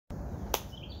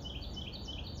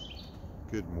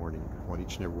Good morning. I want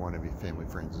each and every one of you, family,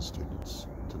 friends, and students,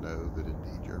 to know that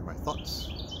indeed you're in my thoughts.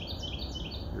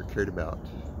 You're cared about.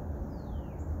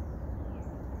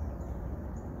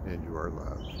 And you are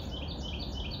loved.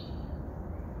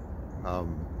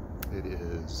 It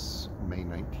is May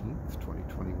 19th,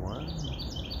 2021.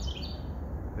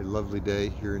 A lovely day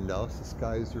here in Dallas. The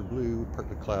skies are blue,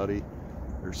 partly cloudy.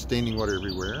 There's standing water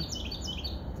everywhere.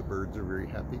 The birds are very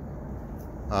happy.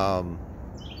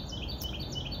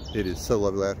 It is so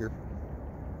lovely out here.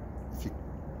 If you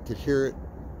could hear it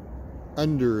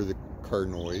under the car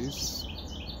noise,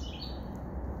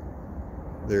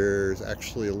 there's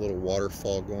actually a little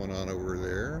waterfall going on over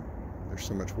there. There's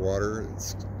so much water,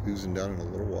 it's oozing down in a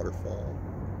little waterfall.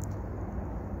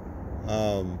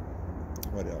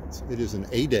 What else? It is an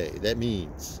A day. That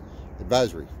means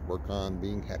advisory, work on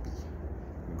being happy,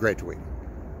 graduating.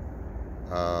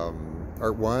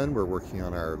 Art 1, we're working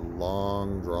on our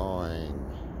long drawing,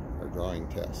 our drawing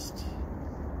test.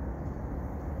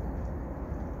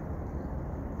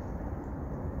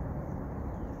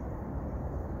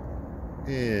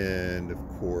 And of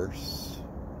course,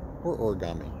 or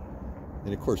origami.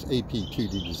 And of course, AP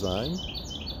 2D design.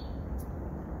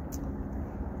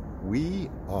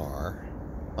 We are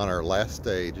on our last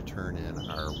day to turn in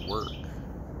our work.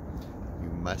 You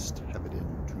must have it in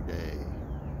today.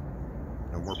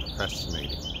 No more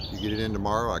procrastinating. If you get it in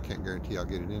tomorrow, I can't guarantee I'll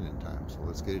get it in time. So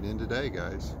let's get it in today,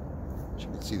 guys. As you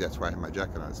can see, that's why I have my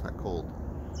jacket on. It's not cold.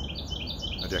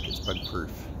 My jacket's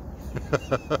bug-proof.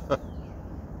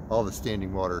 All the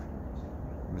standing water,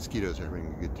 mosquitoes are having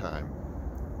a good time.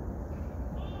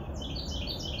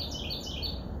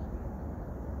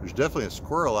 There's definitely a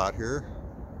squirrel out here.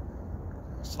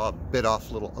 I saw a bit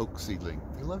off little oak seedling.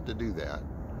 They love to do that.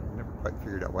 I never quite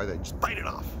figured out why they just bite it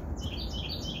off.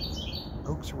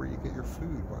 Oaks are where you get your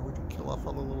food. Why would you kill off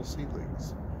all the little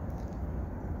seedlings?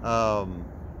 I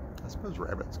suppose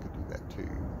rabbits could do that too.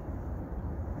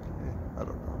 I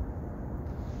don't know.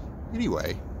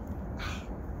 Anyway,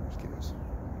 mosquitoes.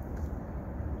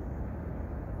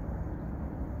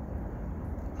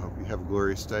 I hope you have a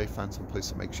glorious day. Find some place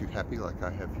that makes you happy like I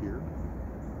have here.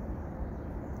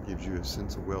 Gives you a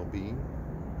sense of well-being.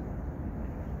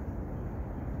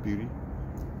 Beauty.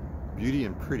 Beauty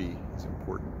and pretty is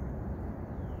important.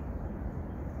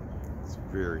 It's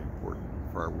very important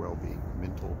for our well-being,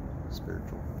 mental,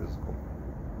 spiritual, physical.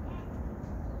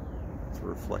 It's a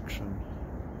reflection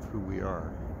of who we are,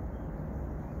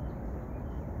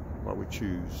 what we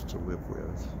choose to live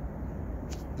with.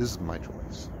 This is my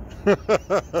choice.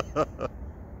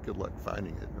 Good luck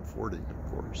finding it and affording it,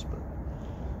 of course, but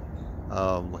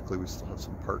luckily we still have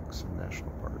some parks and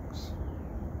national parks,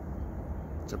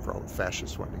 except for all the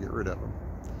fascists wanting to get rid of them.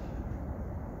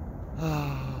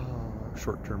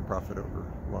 Short-term profit over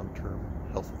long-term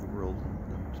health of the world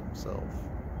and themselves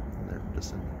and their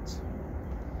descendants.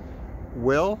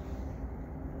 Well,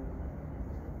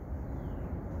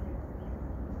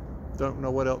 don't know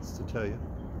what else to tell you.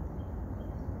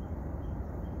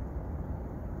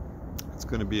 It's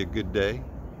going to be a good day,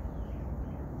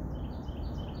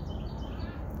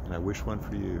 and I wish one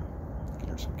for you. You can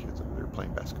hear some kids over there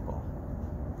playing basketball.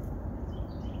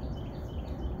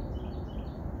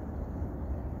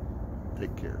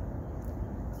 Take care.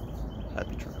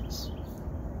 Happy travels.